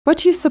What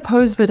do you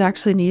suppose would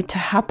actually need to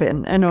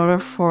happen in order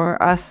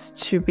for us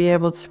to be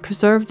able to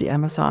preserve the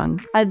Amazon?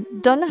 I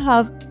don't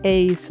have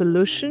a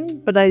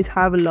solution, but I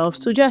have a lot of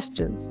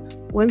suggestions.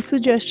 One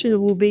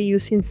suggestion will be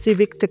using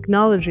civic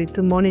technology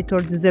to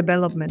monitor the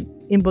development.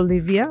 In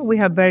Bolivia, we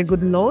have very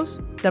good laws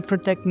that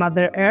protect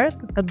Mother Earth,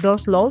 and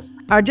those laws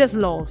are just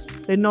laws,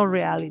 they're not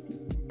reality.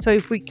 So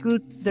if we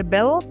could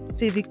develop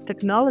civic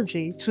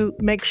technology to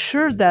make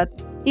sure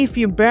that if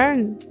you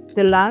burn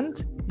the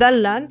land, that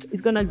land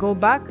is going to go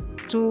back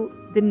to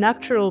the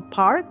natural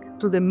park,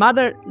 to the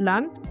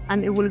motherland,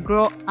 and it will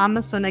grow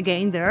Amazon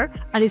again there,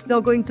 and it's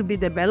not going to be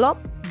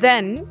developed,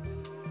 then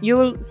you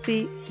will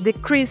see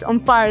decrease on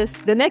fires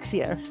the next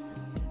year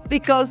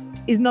because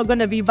it's not going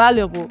to be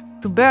valuable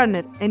to burn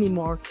it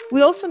anymore.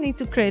 We also need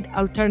to create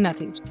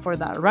alternatives for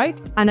that, right?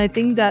 And I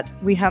think that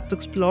we have to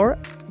explore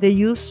the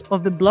use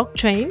of the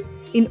blockchain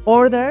in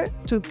order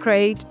to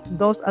create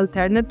those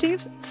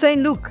alternatives,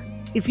 saying, look,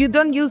 if you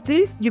don't use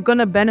this, you're going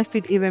to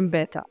benefit even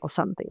better or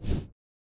something.